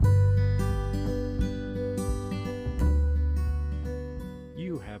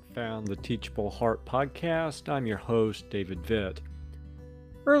found the Teachable Heart podcast. I'm your host, David Vitt.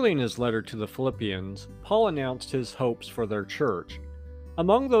 Early in his letter to the Philippians, Paul announced his hopes for their church.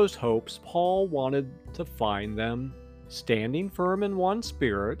 Among those hopes, Paul wanted to find them standing firm in one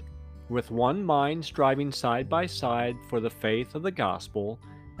spirit, with one mind striving side by side for the faith of the gospel,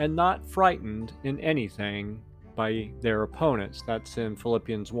 and not frightened in anything by their opponents. That's in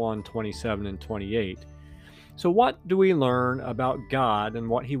Philippians 1:27 and 28. So what do we learn about God and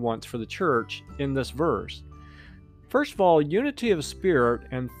what he wants for the church in this verse? First of all, unity of spirit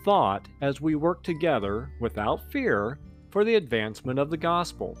and thought as we work together without fear for the advancement of the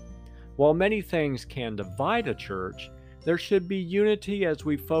gospel. While many things can divide a church, there should be unity as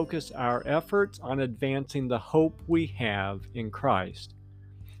we focus our efforts on advancing the hope we have in Christ.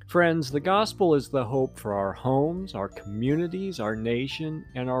 Friends, the gospel is the hope for our homes, our communities, our nation,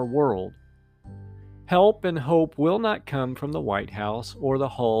 and our world. Help and hope will not come from the White House or the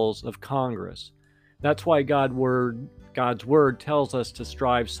halls of Congress. That's why God's Word tells us to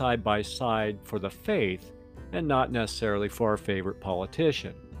strive side by side for the faith and not necessarily for our favorite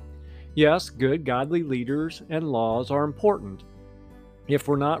politician. Yes, good, godly leaders and laws are important. If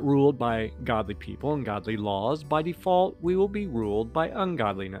we're not ruled by godly people and godly laws, by default, we will be ruled by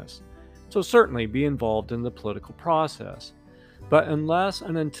ungodliness. So certainly be involved in the political process. But unless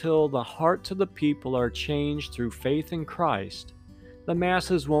and until the hearts of the people are changed through faith in Christ, the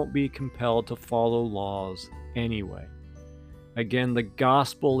masses won't be compelled to follow laws anyway. Again, the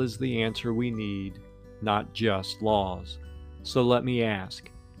gospel is the answer we need, not just laws. So let me ask,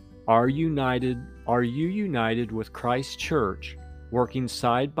 are you united with Christ's church, working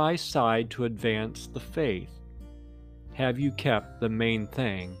side by side to advance the faith? Have you kept the main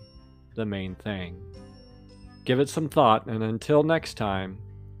thing the main thing? Give it some thought, and until next time,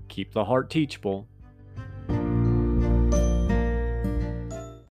 keep the heart teachable.